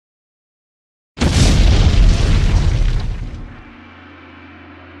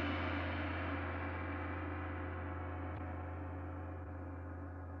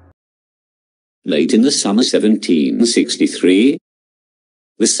late in the summer 1763,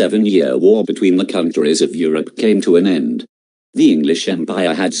 the 7-year war between the countries of Europe came to an end. The English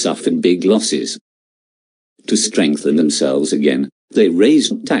Empire had suffered big losses. To strengthen themselves again, they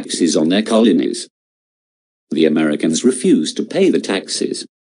raised taxes on their colonies. The Americans refused to pay the taxes.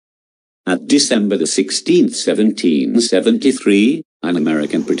 At December the 16th, 1773, an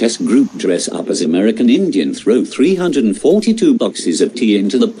American protest group dressed up as American Indian threw 342 boxes of tea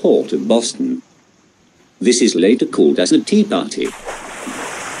into the port of Boston. This is later called as the Tea Party.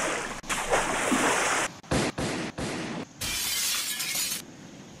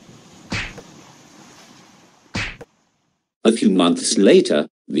 A few months later,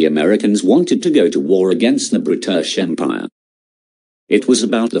 the Americans wanted to go to war against the British Empire. It was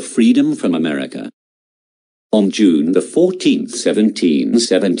about the freedom from America. On June the 14th,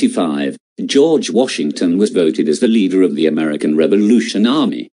 1775, George Washington was voted as the leader of the American Revolution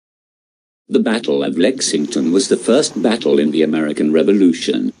Army. The Battle of Lexington was the first battle in the American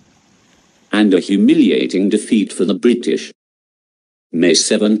Revolution, and a humiliating defeat for the British. May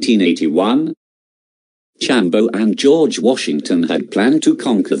 1781, Chambo and George Washington had planned to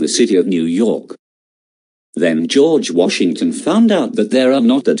conquer the city of New York. Then George Washington found out that there are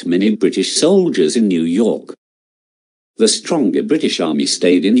not that many British soldiers in New York. The stronger British army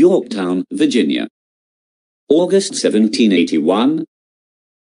stayed in Yorktown, Virginia. August 1781,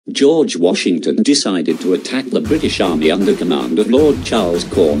 George Washington decided to attack the British army under command of Lord Charles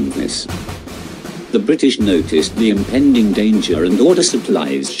Cornwallis. The British noticed the impending danger and ordered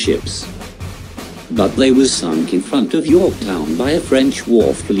supplies ships. But they were sunk in front of Yorktown by a French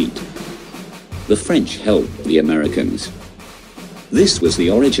war fleet. The French helped the Americans. This was the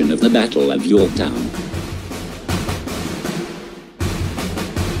origin of the Battle of Yorktown.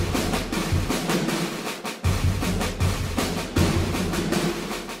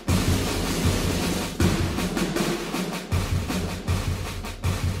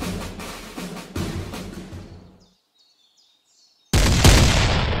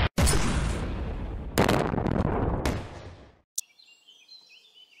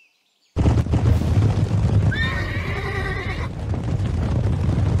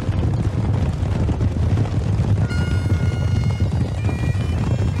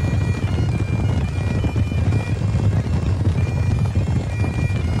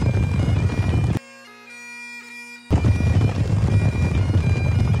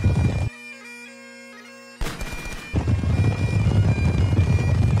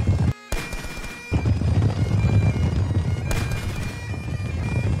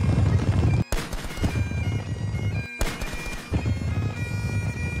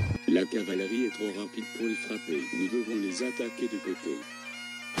 La cavalerie est trop rapide pour les frapper. Nous devons les attaquer de côté.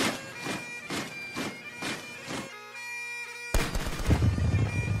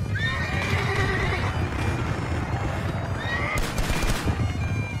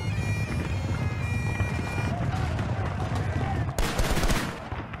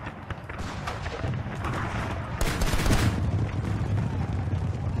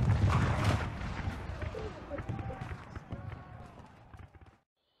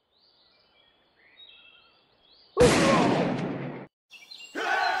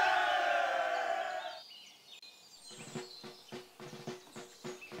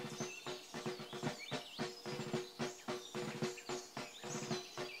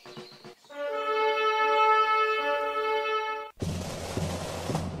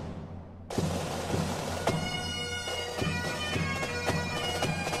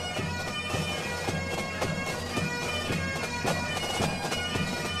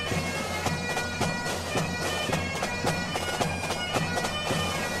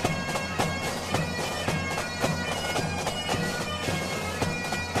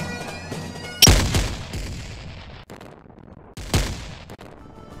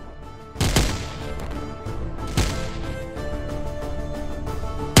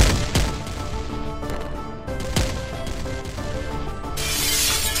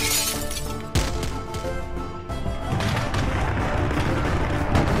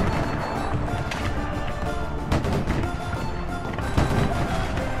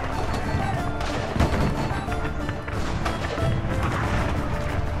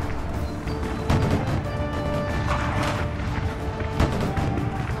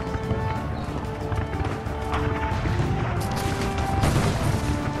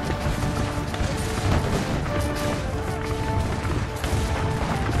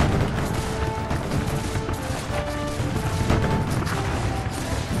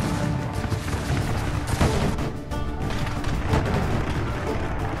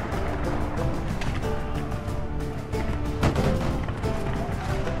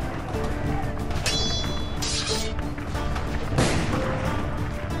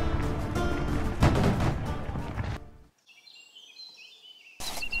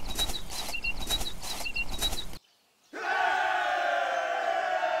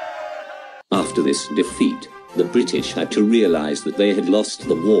 After this defeat, the British had to realize that they had lost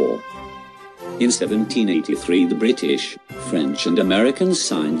the war. In 1783, the British, French and Americans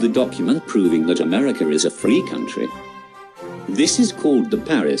signed the document proving that America is a free country. This is called the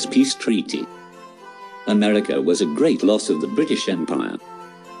Paris Peace Treaty. America was a great loss of the British Empire.